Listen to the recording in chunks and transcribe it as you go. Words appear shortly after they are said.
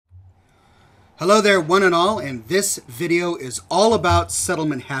Hello there, one and all, and this video is all about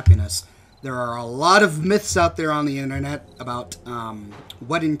settlement happiness. There are a lot of myths out there on the internet about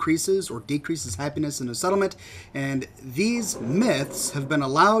what increases or decreases happiness in a settlement, and these myths have been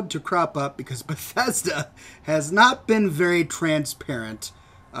allowed to crop up because Bethesda has not been very transparent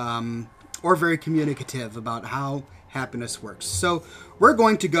or very communicative about how happiness works. So we're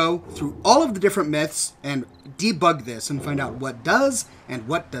going to go through all of the different myths and debug this and find out what does and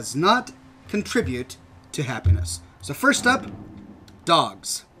what does not contribute to happiness. So first up,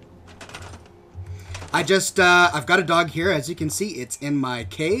 dogs. I've got a dog here. As you can see, it's in my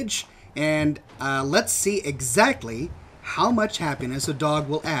cage, and let's see exactly how much happiness a dog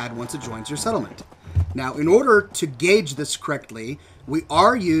will add once it joins your settlement. Now, in order to gauge this correctly, we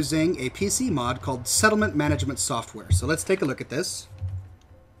are using a PC mod called Settlement Management Software. So let's take a look at this.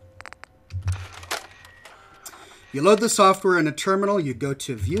 You load the software in a terminal, you go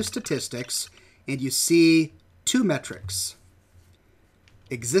to View Statistics, and you see two metrics: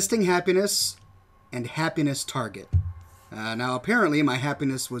 existing happiness and happiness target. Now, apparently, my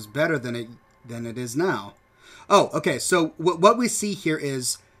happiness was better than it is now. Oh, okay, so what we see here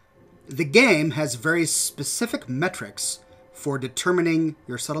is the game has very specific metrics for determining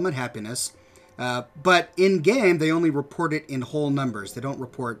your settlement happiness, but in-game, they only report it in whole numbers. They don't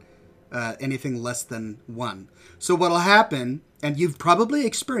report anything less than 1. So what'll happen, and you've probably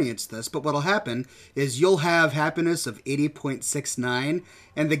experienced this, but what'll happen is you'll have happiness of 80.69,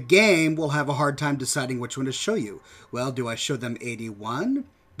 and the game will have a hard time deciding which one to show you. Well, do I show them 81?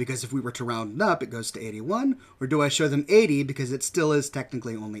 Because if we were to round up, it goes to 81. Or do I show them 80 because it still is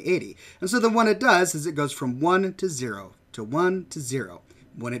technically only 80? And so then what it does is it goes from 1 to 0 to 1 to 0.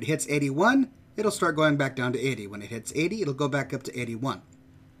 When it hits 81, it'll start going back down to 80. When it hits 80, it'll go back up to 81.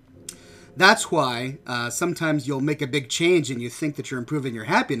 That's why sometimes you'll make a big change and you think that you're improving your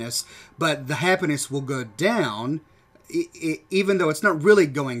happiness, but the happiness will go down, even though it's not really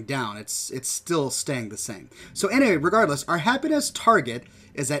going down. It's still staying the same. So anyway, regardless, our happiness target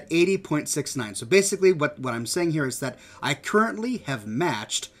is at 80.69. So basically what I'm saying here is that I currently have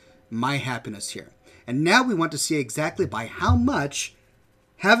matched my happiness here. And now we want to see exactly by how much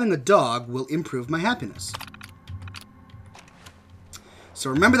having a dog will improve my happiness. So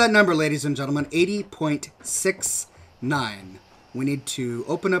remember that number, ladies and gentlemen, 80.69. We need to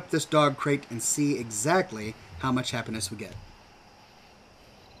open up this dog crate and see exactly how much happiness we get.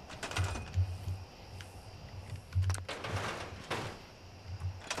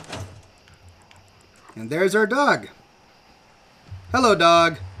 And there's our dog. Hello,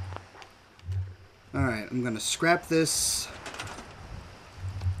 dog. All right, I'm going to scrap this.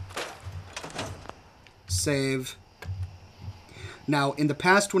 Save. Now, in the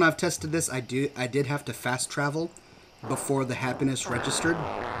past, when I've tested this, I did have to fast travel before the happiness registered.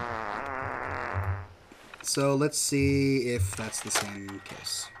 So let's see if that's the same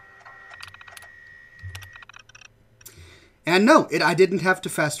case. And no, I didn't have to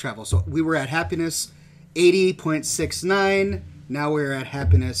fast travel. So we were at happiness 80.69. Now we're at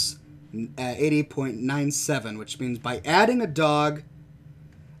happiness 80.97, which means by adding a dog,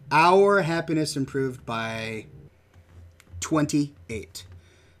 our happiness improved by 28.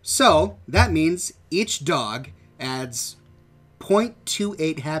 So that means each dog adds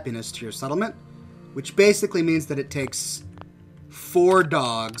 0.28 happiness to your settlement, which basically means that it takes 4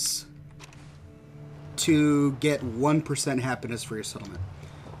 dogs to get 1% happiness for your settlement.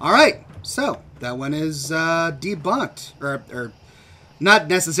 All right, so that one is debunked, or not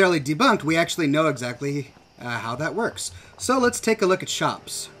necessarily debunked. We actually know exactly how that works. So let's take a look at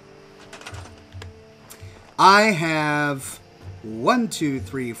shops. I have 1, 2,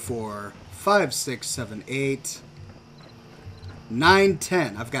 3, 4, 5, 6, 7, 8, 9,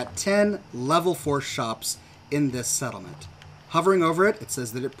 10. I've got 10 level 4 shops in this settlement. Hovering over it, it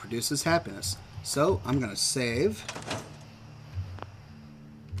says that it produces happiness. So I'm going to save.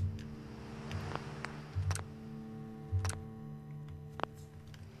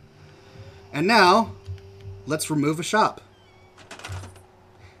 And now, let's remove a shop.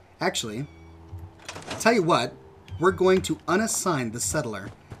 Actually, I'll tell you what, we're going to unassign the settler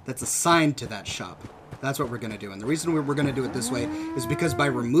that's assigned to that shop. That's what we're going to do. And the reason we're going to do it this way is because by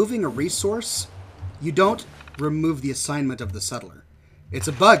removing a resource, you don't remove the assignment of the settler. It's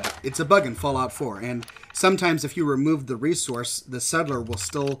a bug. It's a bug in Fallout 4. And sometimes if you remove the resource, the settler will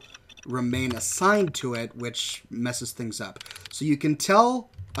still remain assigned to it, which messes things up. So you can tell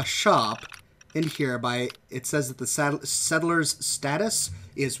a shop in here by, it says that the settler's status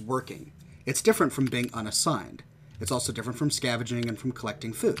is working. It's different from being unassigned. It's also different from scavenging and from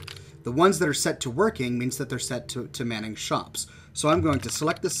collecting food. The ones that are set to working means that they're set to manning shops. So I'm going to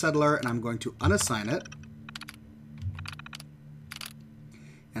select the settler and I'm going to unassign it.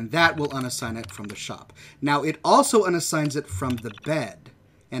 And that will unassign it from the shop. Now, it also unassigns it from the bed.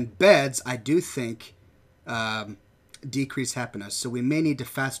 And beds, I do think, decrease happiness. So we may need to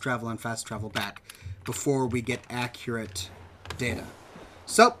fast travel and fast travel back before we get accurate data.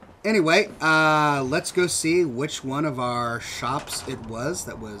 So, anyway, let's go see which one of our shops it was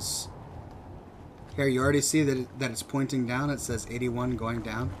that was... Here, you already see that it's pointing down. It says 81 going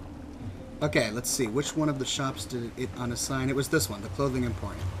down. Okay, let's see. Which one of the shops did it unassign? It was this one, the Clothing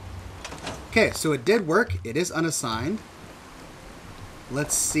Emporium. Okay, so it did work. It is unassigned.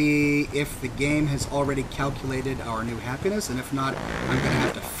 Let's see if the game has already calculated our new happiness, and if not, I'm going to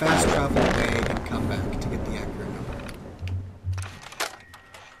have to fast travel away and come back to get the accurate number.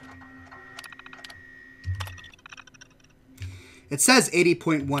 It says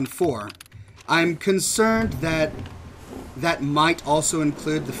 80.14. I'm concerned that that might also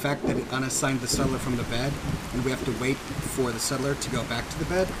include the fact that it unassigned the settler from the bed, and we have to wait for the settler to go back to the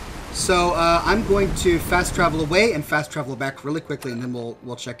bed. So I'm going to fast travel away and fast travel back really quickly, and then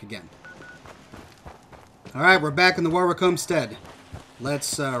we'll check again. All right, we're back in the Warwick Homestead.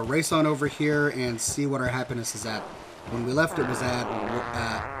 Let's race on over here and see what our happiness is at. When we left, it was at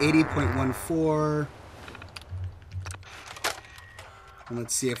 80.14. And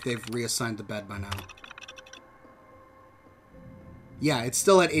let's see if they've reassigned the bed by now. Yeah, it's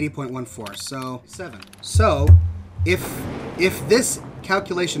still at 80.14, so 7. So, if this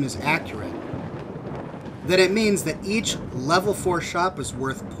calculation is accurate, then it means that each level 4 shop is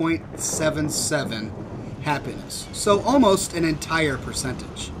worth 0.77 happiness. So almost an entire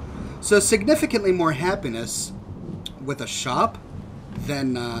percentage. So significantly more happiness with a shop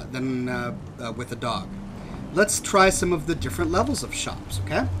than with a dog. Let's try some of the different levels of shops,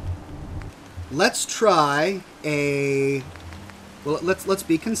 okay? Let's try a... Well, let's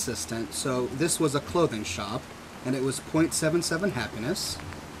be consistent. So this was a clothing shop, and it was 0.77 happiness.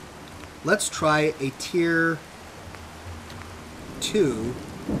 Let's try a tier 2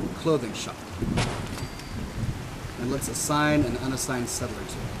 clothing shop. And let's assign an unassigned settler to it.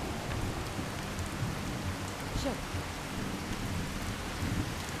 Sure.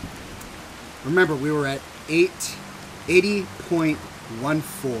 Remember, we were at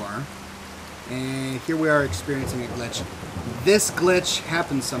 80.14. And here we are experiencing a glitch. This glitch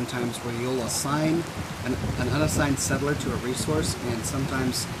happens sometimes where you'll assign an unassigned settler to a resource, and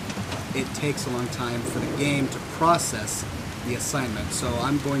sometimes it takes a long time for the game to process the assignment. So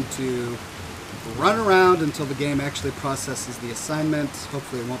I'm going to run around until the game actually processes the assignment.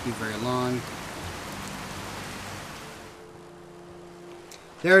 Hopefully it won't be very long.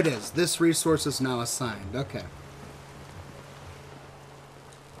 There it is. This resource is now assigned. Okay.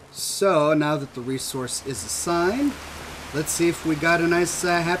 So, now that the resource is assigned, let's see if we got a nice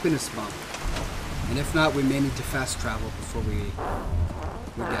happiness bump. And if not, we may need to fast travel before we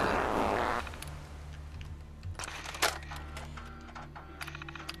get it.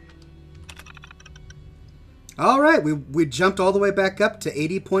 Alright, we jumped all the way back up to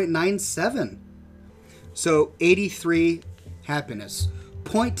 80.97. So, 83 happiness.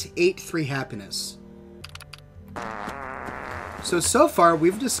 0.83 happiness. So far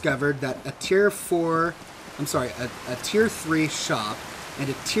we've discovered that a tier 3 shop and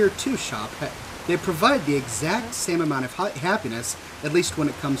a tier 2 shop, they provide the exact same amount of happiness, at least when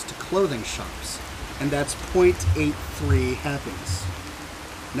it comes to clothing shops. And that's 0.83 happiness.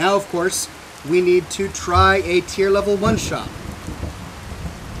 Now, of course, we need to try a tier level 1 shop.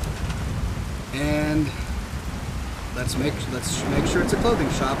 And let's make sure it's a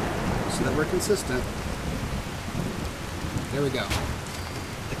clothing shop so that we're consistent. There we go.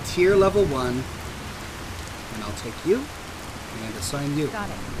 A tier level 1, and I'll take you and assign you. Got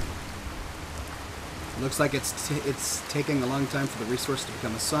it. Looks like it's taking a long time for the resource to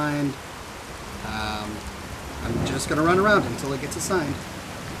become assigned. I'm just gonna run around until it gets assigned.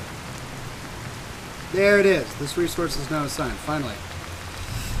 There it is. This resource is now assigned. Finally.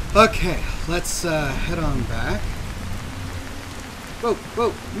 Okay, let's head on back. Whoa,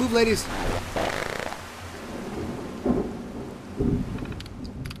 whoa, move, ladies.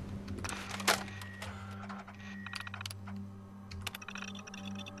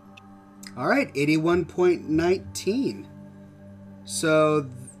 All right, 81.19. So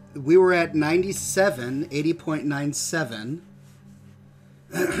we were at 97, 80.97.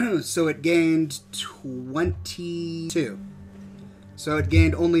 So it gained 22. So it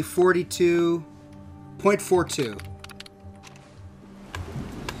gained only 42.42.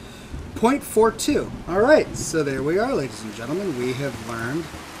 0.42. All right, so there we are, ladies and gentlemen. We have learned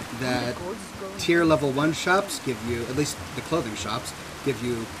that tier level 1 shops give you, at least the clothing shops, give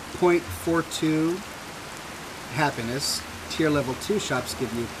you 0.42 happiness. Tier level 2 shops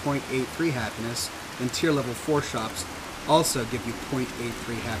give you 0.83 happiness. And tier level 4 shops also give you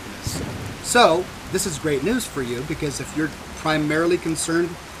 0.83 happiness. So, this is great news for you, because if you're primarily concerned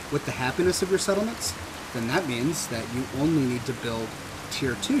with the happiness of your settlements, then that means that you only need to build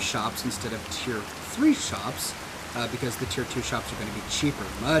tier 2 shops instead of tier 3 shops, because the tier 2 shops are going to be cheaper,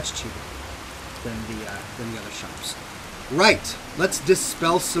 much cheaper than the other shops. Right, let's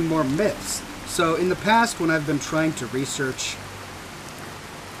dispel some more myths. So in the past, when I've been trying to research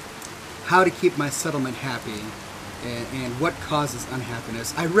how to keep my settlement happy and what causes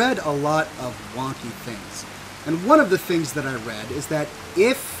unhappiness, I read a lot of wonky things. And one of the things that I read is that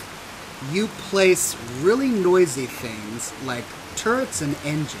if you place really noisy things like turrets and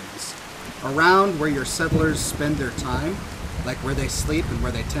engines around where your settlers spend their time, like where they sleep and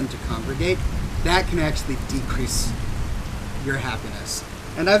where they tend to congregate, that can actually decrease your happiness.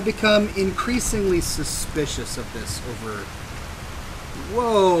 And I've become increasingly suspicious of this over...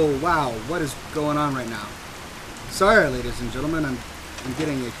 Whoa, wow, what is going on right now? Sorry, ladies and gentlemen, I'm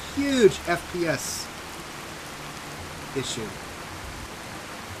getting a huge FPS issue.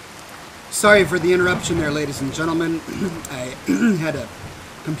 Sorry for the interruption there, ladies and gentlemen. I had a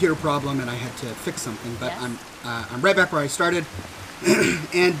computer problem and I had to fix something, but yes. I'm right back where I started.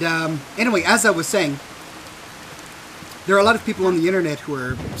 And anyway, as I was saying, there are a lot of people on the internet who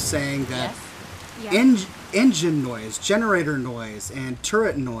are saying that yes. Engine noise, generator noise, and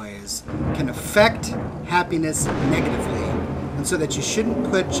turret noise can affect happiness negatively. And so that you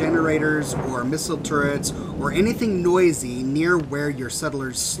shouldn't put generators or missile turrets or anything noisy near where your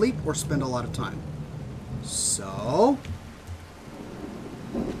settlers sleep or spend a lot of time. So,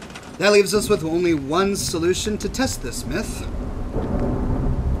 that leaves us with only one solution to test this myth.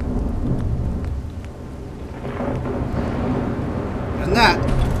 And that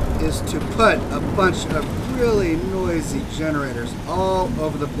is to put a bunch of really noisy generators all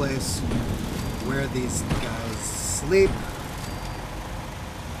over the place where these guys sleep.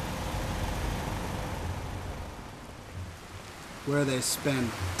 Where they spend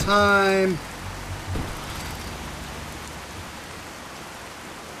time.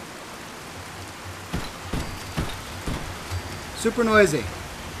 Super noisy.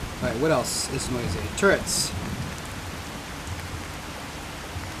 Alright, what else is noisy? Turrets.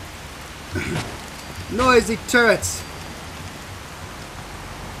 Noisy turrets.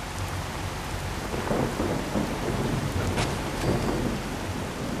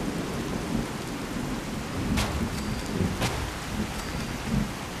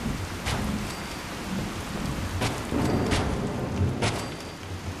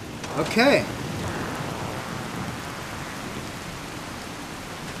 Okay.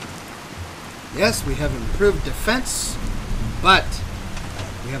 Yes, we have improved defense, but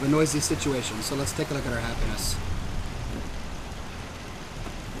we have a noisy situation, so let's take a look at our happiness.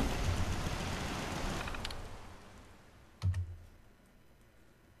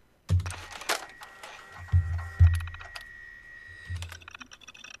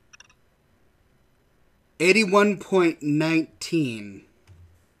 $81.19.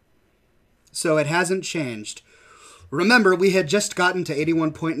 So it hasn't changed. Remember, we had just gotten to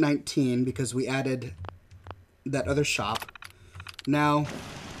 81.19 because we added that other shop. Now,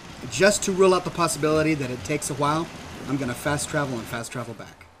 just to rule out the possibility that it takes a while, I'm going to fast travel and fast travel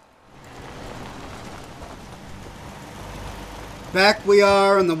back. Back we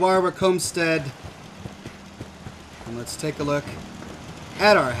are on the Warwick Homestead. And let's take a look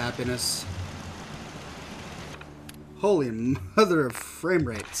at our happiness. Holy mother of frame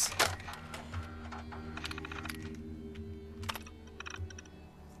rates.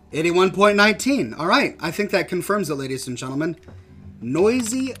 81.19. All right, I think that confirms it, ladies and gentlemen.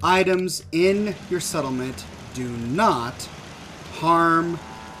 Noisy items in your settlement do not harm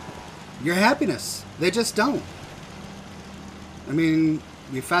your happiness. They just don't. I mean,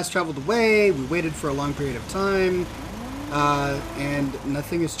 we fast traveled away, we waited for a long period of time, and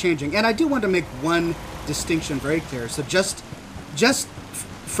nothing is changing. And I do want to make one distinction very clear. So just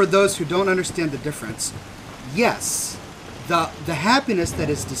for those who don't understand the difference, yes, the happiness that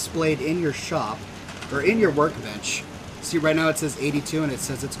is displayed in your shop or in your workbench, see right now it says 82 and it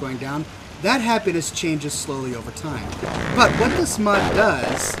says it's going down, that happiness changes slowly over time. But what this mod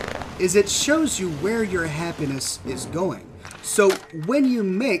does is it shows you where your happiness is going. So when you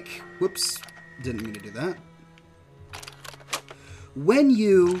make, whoops, didn't mean to do that. When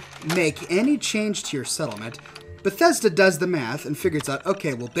you make any change to your settlement, Bethesda does the math and figures out,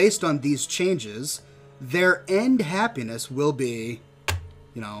 okay, well, based on these changes, their end happiness will be,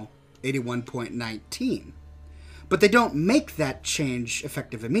 you know, 81.19. But they don't make that change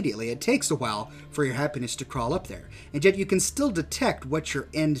effective immediately. It takes a while for your happiness to crawl up there. And yet you can still detect what your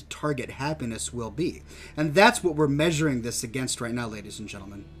end target happiness will be. And that's what we're measuring this against right now, ladies and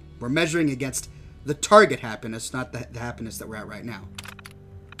gentlemen. We're measuring against the target happiness, not the happiness that we're at right now.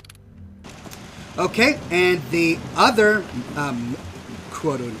 Okay, and the other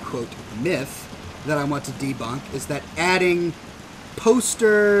quote-unquote myth that I want to debunk is that adding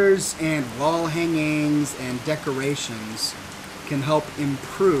posters and wall hangings and decorations can help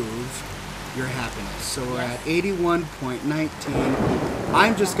improve your happiness. So we're at 81.19.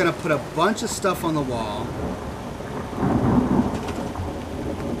 I'm just going to put a bunch of stuff on the wall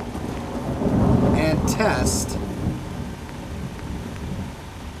and test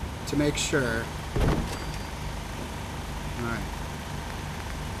to make sure. Alright.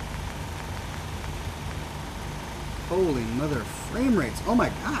 Holy mother frame rates. Oh my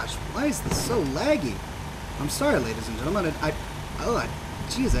gosh, why is this so laggy? I'm sorry, ladies and gentlemen.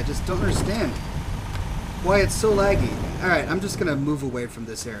 Jeez, I just don't understand why it's so laggy. Alright, I'm just gonna move away from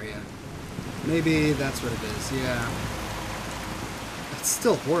this area. Maybe that's what it is, yeah. It's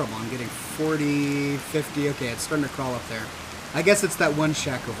still horrible. I'm getting 40, 50. Okay, it's starting to crawl up there. I guess it's that one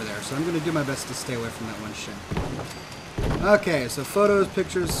shack over there, so I'm gonna do my best to stay away from that one shack. Okay, so photos,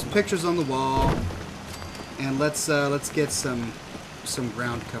 pictures on the wall. And let's get some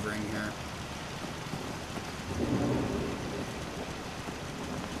ground covering here.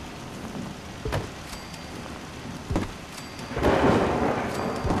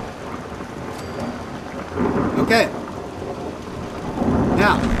 Okay.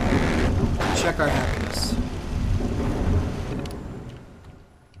 Now, check our happiness.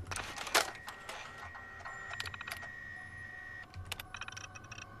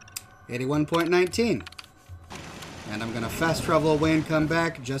 $81.19. And I'm going to fast travel away and come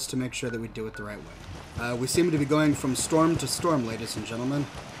back just to make sure that we do it the right way. We seem to be going from storm to storm, ladies and gentlemen.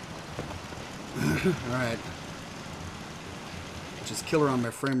 Alright. Which is killer on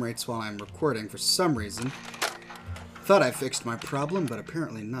my frame rates while I'm recording for some reason. Thought I fixed my problem, but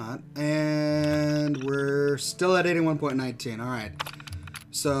apparently not. And we're still at 81.19. Alright.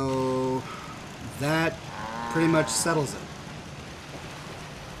 So that pretty much settles it.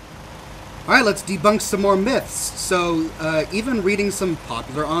 Alright, let's debunk some more myths. So, even reading some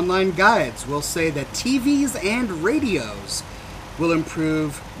popular online guides will say that TVs and radios will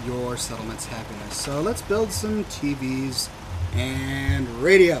improve your settlement's happiness. So, let's build some TVs and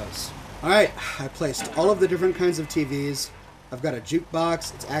radios. Alright, I placed all of the different kinds of TVs. I've got a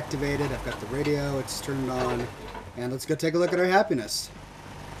jukebox, it's activated. I've got the radio, it's turned on. And let's go take a look at our happiness.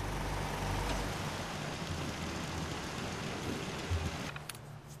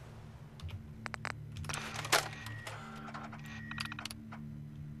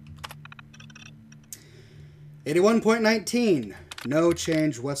 $81.19, no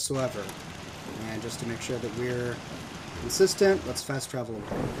change whatsoever. And just to make sure that we're consistent, let's fast travel away.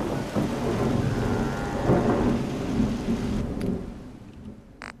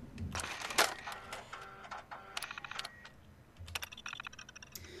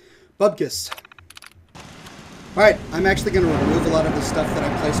 Bubkiss. Alright, I'm actually going to remove a lot of the stuff that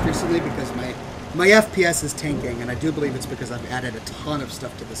I placed recently because my FPS is tanking, and I do believe it's because I've added a ton of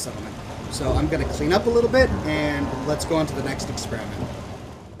stuff to the settlement. So I'm going to clean up a little bit, and let's go on to the next experiment.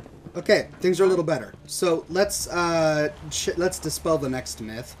 Okay, things are a little better. So let's dispel the next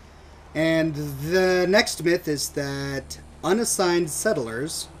myth. And the next myth is that unassigned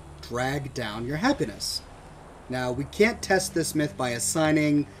settlers drag down your happiness. Now, we can't test this myth by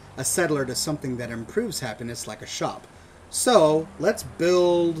assigning a settler to something that improves happiness, like a shop. So let's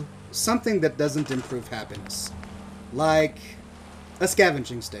build something that doesn't improve happiness, like a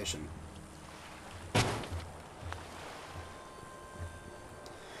scavenging station.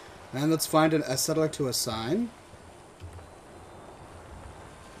 And let's find a settler to assign.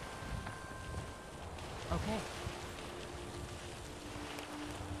 Okay.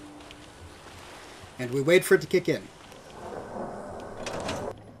 And we wait for it to kick in.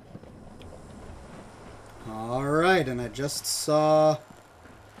 Alright, and I just saw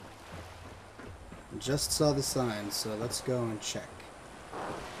the sign, so let's go and check.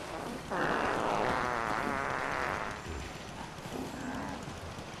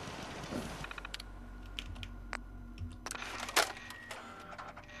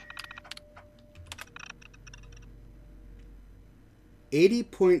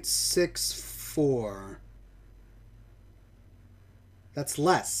 $80.64. That's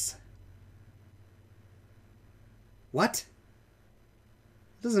less. What?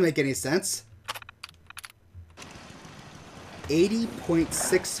 Doesn't make any sense.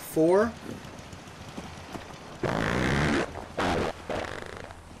 80.64.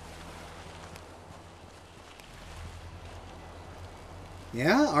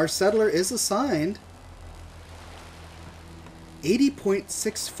 Yeah, our settler is assigned.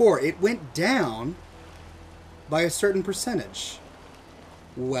 80.64. It went down by a certain percentage.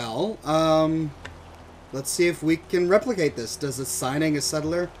 Well, let's see if we can replicate this. Does assigning a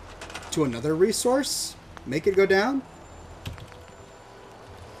settler to another resource make it go down?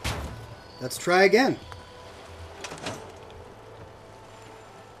 Let's try again.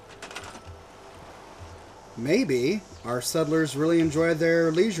 Maybe our settlers really enjoy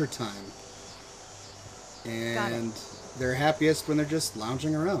their leisure time. And they're happiest when they're just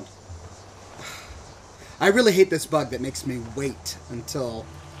lounging around. I really hate this bug that makes me wait until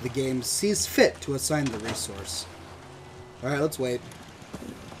the game sees fit to assign the resource. Alright, let's wait.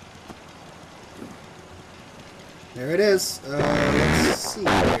 There it is. Let's see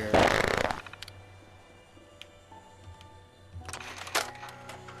here.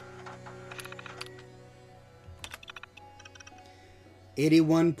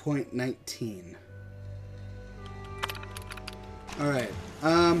 $81.19. Alright.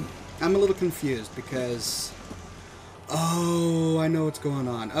 I'm a little confused because... Oh, I know what's going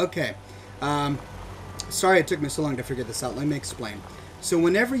on. Okay. Sorry it took me so long to figure this out. Let me explain. So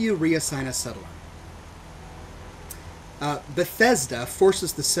whenever you reassign a settler, Bethesda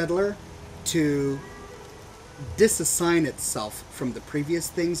forces the settler to disassign itself from the previous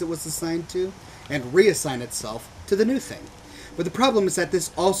things it was assigned to and reassign itself to the new thing. But the problem is that this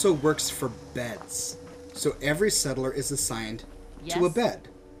also works for beds. So every settler is assigned to a bed.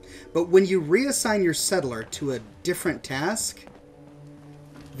 But when you reassign your settler to a different task,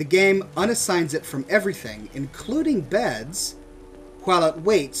 the game unassigns it from everything, including beds, while it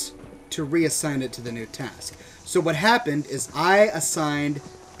waits to reassign it to the new task. So what happened is I assigned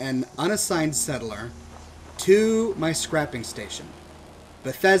an unassigned settler to my scrapping station.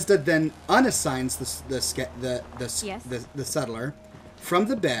 Bethesda then unassigns the settler from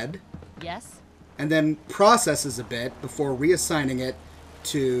the bed. Yes. And then processes a bit before reassigning it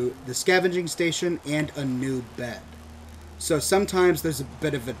to the scavenging station and a new bed. So sometimes there's a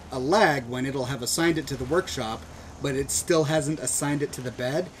bit of a lag when it'll have assigned it to the workshop, but it still hasn't assigned it to the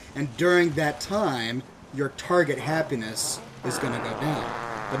bed. And during that time, your target happiness is going to go down.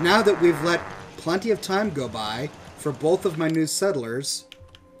 But now that we've let plenty of time go by for both of my new settlers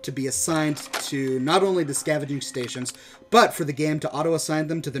to be assigned to not only the scavenging stations, but for the game to auto-assign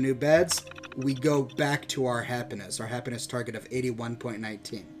them to the new beds, we go back to our happiness target of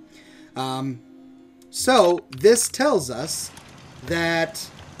 81.19. So this tells us that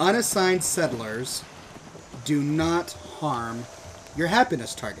unassigned settlers do not harm your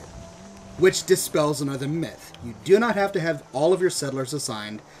happiness target, which dispels another myth. You do not have to have all of your settlers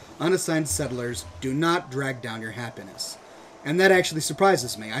assigned. Unassigned settlers do not drag down your happiness. And that actually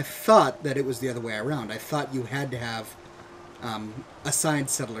surprises me. I thought that it was the other way around. I thought you had to have assigned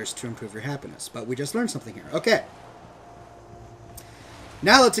settlers to improve your happiness. But we just learned something here. Okay.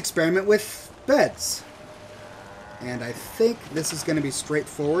 Now let's experiment with beds. And I think this is going to be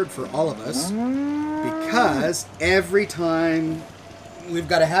straightforward for all of us, because every time we've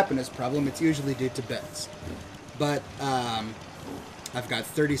got a happiness problem, it's usually due to beds. But I've got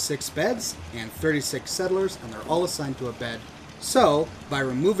 36 beds and 36 settlers, and they're all assigned to a bed. So, by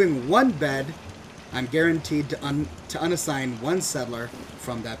removing one bed, I'm guaranteed to unassign one settler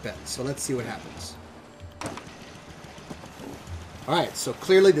from that bed. So let's see what happens. Alright, so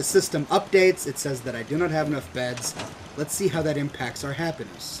clearly the system updates. It says that I do not have enough beds. Let's see how that impacts our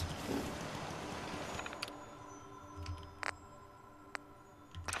happiness.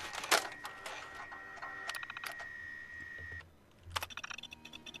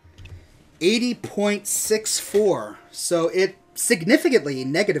 $80.64. So it significantly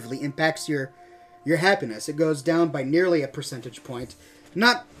negatively impacts your happiness. It goes down by nearly a percentage point.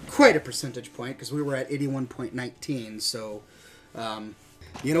 Not quite a percentage point, because we were at 81.19. So,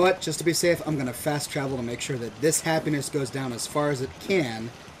 you know what? Just to be safe, I'm going to fast travel to make sure that this happiness goes down as far as it can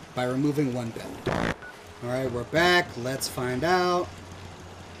by removing one bed. Alright, we're back. Let's find out.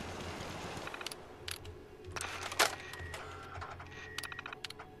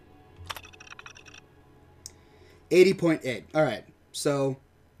 $80.8. Alright, so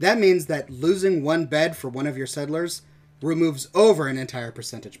that means that losing one bed for one of your settlers removes over an entire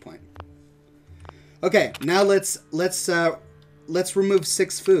percentage point. Okay, now let's remove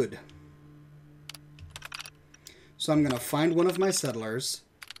 6 food. So I'm going to find one of my settlers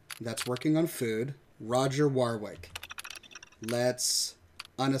that's working on food, Roger Warwick. Let's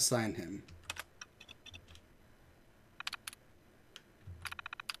unassign him.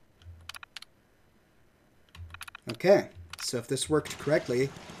 Okay, so if this worked correctly,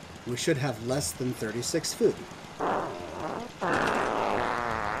 we should have less than 36 food.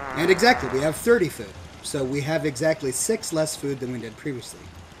 And exactly, we have 30 food. So we have exactly 6 less food than we did previously.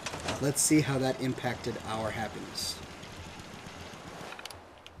 Let's see how that impacted our happiness.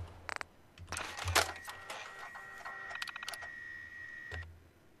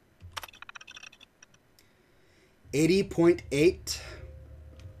 $80.8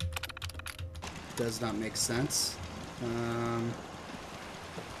 does not make sense.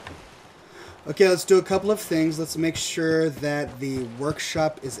 Okay, let's do a couple of things. Let's make sure that the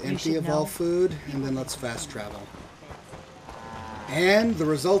workshop is empty of all food, and then let's fast travel. And the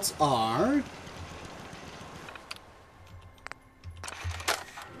results are...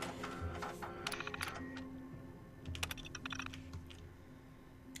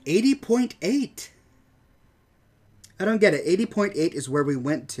 $80.8. I don't get it. 80.8 is where we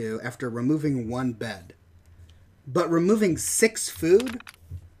went to after removing 1 bed. But removing 6 food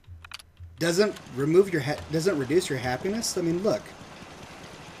doesn't reduce your happiness? I mean, look.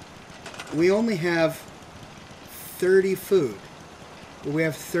 We only have 30 food. But we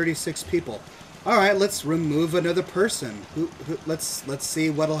have 36 people. All right, let's remove another person. Let's see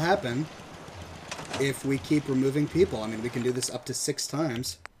what'll happen if we keep removing people. I mean, we can do this up to 6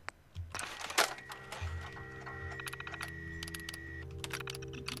 times.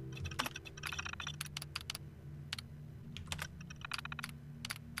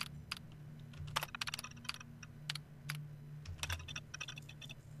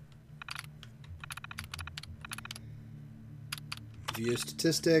 View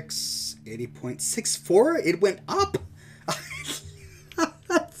statistics, 80.64. It went up.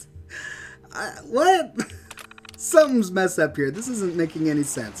 What? Something's messed up here. This isn't making any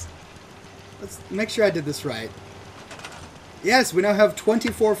sense. Let's make sure I did this right. Yes, we now have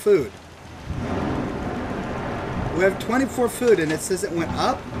 24 food. We have 24 food, and it says it went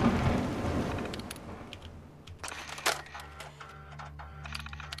up.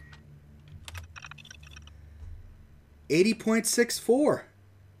 $80.64.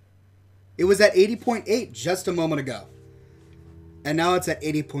 It was at 80.8 just a moment ago. And now it's at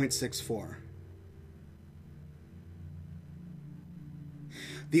 80.64.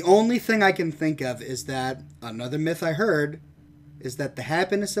 The only thing I can think of is that another myth I heard is that the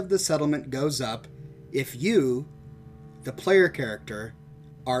happiness of the settlement goes up if you, the player character,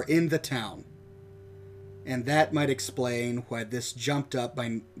 are in the town. And that might explain why this jumped up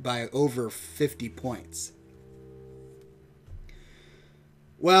by over 50 points.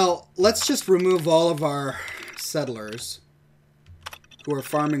 Well, let's just remove all of our settlers who are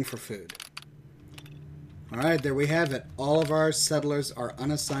farming for food. Alright, there we have it. All of our settlers are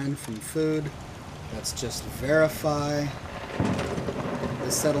unassigned from food. Let's just verify.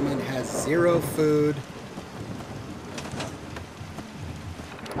 The settlement has 0 food.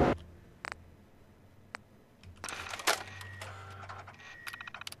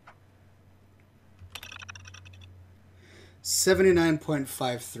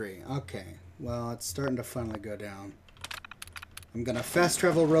 $79.53. Okay, well, it's starting to finally go down. I'm gonna fast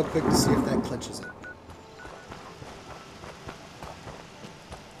travel real quick to see if that clinches it.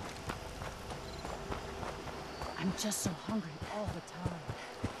 I'm just so hungry all the time.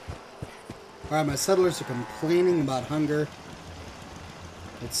 Alright, my settlers are complaining about hunger.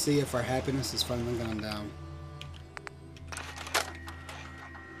 Let's see if our happiness has finally gone down.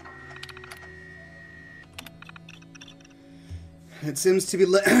 It seems to be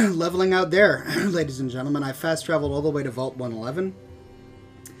leveling out there, ladies and gentlemen. I fast traveled all the way to Vault 111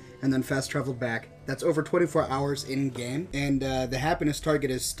 and then fast traveled back. That's over 24 hours in game, and the happiness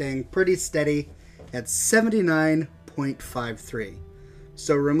target is staying pretty steady at 79.53.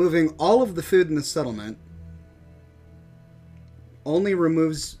 So removing all of the food in the settlement only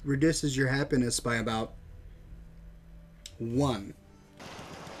reduces your happiness by about 1.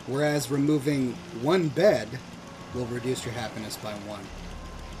 Whereas removing 1 bed will reduce your happiness by 1.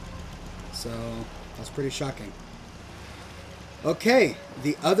 So that's pretty shocking. Okay,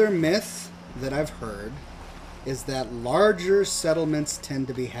 the other myth that I've heard is that larger settlements tend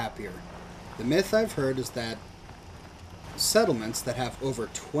to be happier. The myth I've heard is that settlements that have over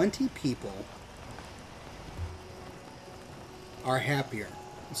 20 people are happier.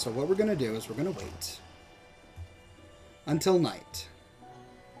 So what we're going to do is we're going to wait until night.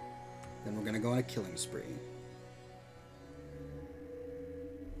 Then we're going to go on a killing spree.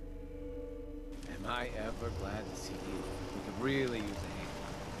 Am I ever glad to see you? We could really use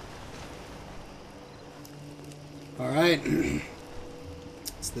a hand. Alright.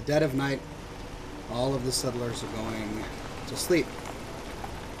 It's the dead of night. All of the settlers are going to sleep.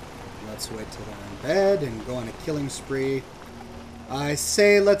 let's wait till they're in bed and go on a killing spree. I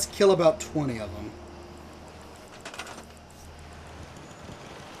say let's kill about 20 of them.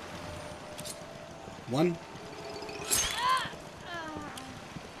 One.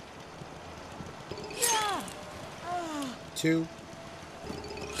 Two.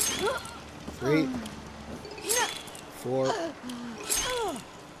 3. 4.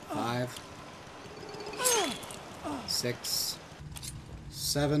 5. 6.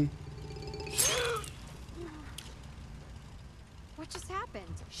 7. What just happened?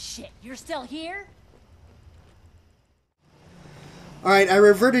 Shit, you're still here? Alright, I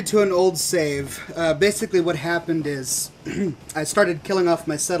reverted to an old save. Basically what happened is I started killing off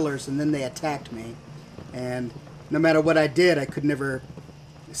my settlers and then they attacked me. And no matter what I did, I could never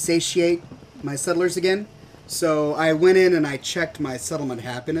satiate my settlers again. So I went in and I checked my settlement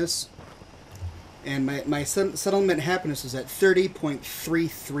happiness. And my settlement happiness was at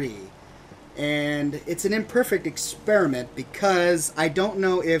 30.33. And it's an imperfect experiment because I don't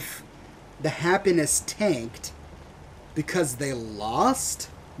know if the happiness tanked because they lost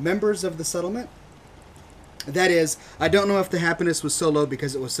members of the settlement. That is, I don't know if the happiness was so low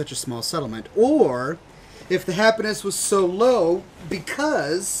because it was such a small settlement, or if the happiness was so low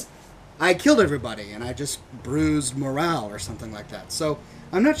because I killed everybody and I just bruised morale or something like that. So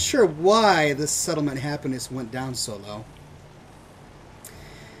I'm not sure why this settlement happiness went down so low.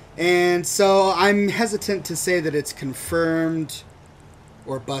 And so I'm hesitant to say that it's confirmed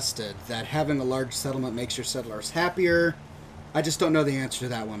or busted, that having a large settlement makes your settlers happier. I just don't know the answer to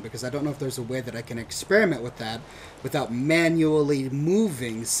that one because I don't know if there's a way that I can experiment with that without manually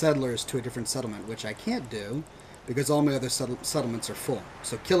moving settlers to a different settlement, which I can't do because all my other settlements are full.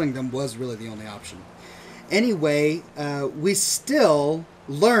 So killing them was really the only option. Anyway, we still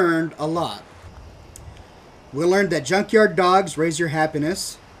learned a lot. We learned that junkyard dogs raise your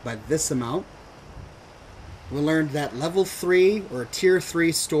happiness by this amount. We learned that level 3 or tier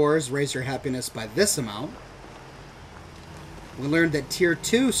 3 stores raise your happiness by this amount. We learned that tier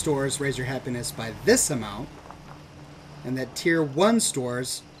 2 stores raise your happiness by this amount. And that tier 1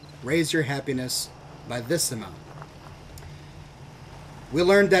 stores raise your happiness by this amount. We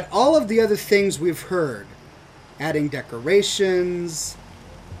learned that all of the other things we've heard, adding decorations,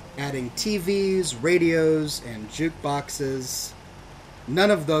 adding TVs, radios, and jukeboxes, none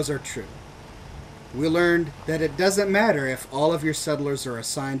of those are true. We learned that it doesn't matter if all of your settlers are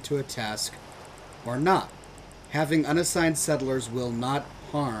assigned to a task or not. Having unassigned settlers will not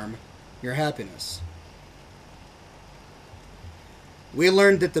harm your happiness. We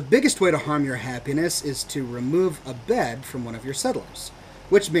learned that the biggest way to harm your happiness is to remove a bed from one of your settlers,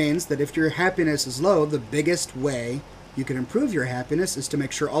 which means that if your happiness is low, the biggest way you can improve your happiness is to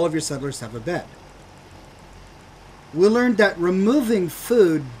make sure all of your settlers have a bed. We learned that removing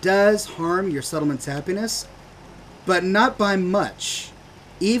food does harm your settlement's happiness, but not by much.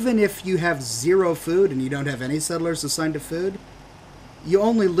 Even if you have 0 food and you don't have any settlers assigned to food, you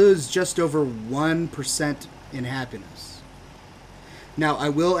only lose just over 1% in happiness. Now, I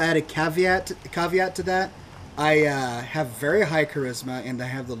will add a caveat to that. I have very high charisma and I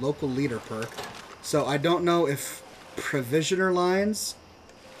have the local leader perk, so I don't know if provisioners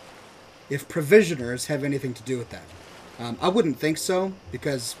have anything to do with that. I wouldn't think so,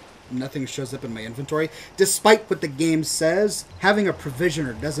 because nothing shows up in my inventory. Despite what the game says, having a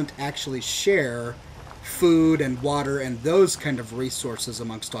provisioner doesn't actually share food and water and those kind of resources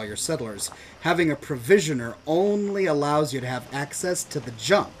amongst all your settlers. Having a provisioner only allows you to have access to the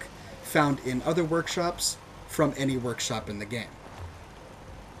junk found in other workshops from any workshop in the game.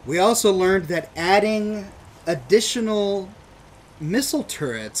 We also learned that adding additional missile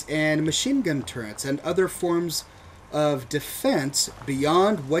turrets and machine gun turrets and other forms of defense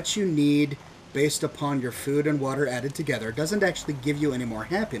beyond what you need based upon your food and water added together doesn't actually give you any more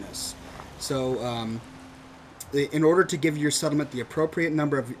happiness. So in order to give your settlement the appropriate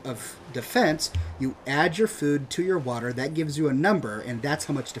number of defense, you add your food to your water. That gives you a number, and that's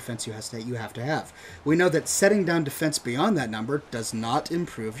how much defense you have to have. We know that setting down defense beyond that number does not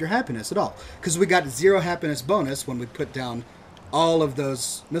improve your happiness at all, because we got 0 happiness bonus when we put down all of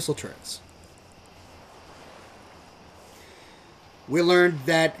those missile turrets. We learned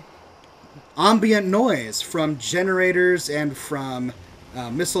that ambient noise from generators and from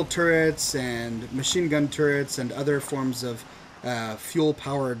missile turrets and machine gun turrets and other forms of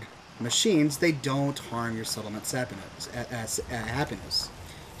fuel-powered machines, they don't harm your settlement's happiness.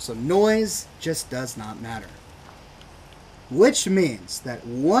 So noise just does not matter. Which means that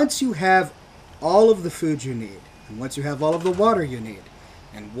once you have all of the food you need, and once you have all of the water you need,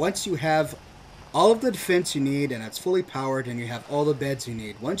 and once you have all of the defense you need, and it's fully powered, and you have all the beds you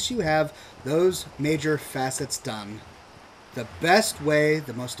need. Once you have those major facets done, the best way,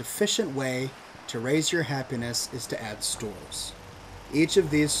 the most efficient way to raise your happiness is to add stores. Each of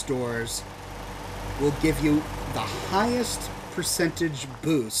these stores will give you the highest percentage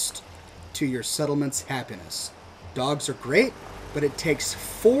boost to your settlement's happiness. Dogs are great, but it takes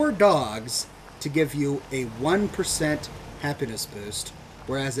 4 dogs to give you a 1% happiness boost,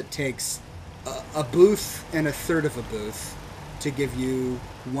 whereas it takes a booth and a third of a booth to give you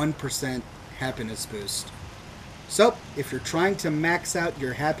 1% happiness boost. So, if you're trying to max out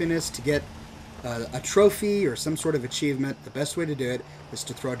your happiness to get a trophy or some sort of achievement, the best way to do it is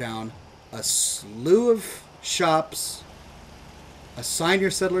to throw down a slew of shops, assign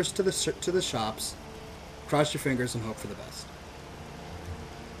your settlers to the shops, cross your fingers and hope for the best.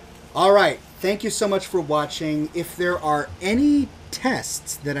 Alright, thank you so much for watching. If there are any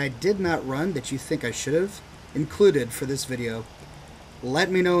tests that I did not run that you think I should have included for this video, let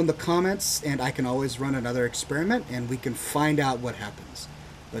me know in the comments, and I can always run another experiment and we can find out what happens.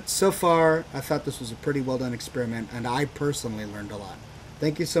 But so far, I thought this was a pretty well done experiment, and I personally learned a lot.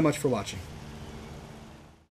 Thank you so much for watching.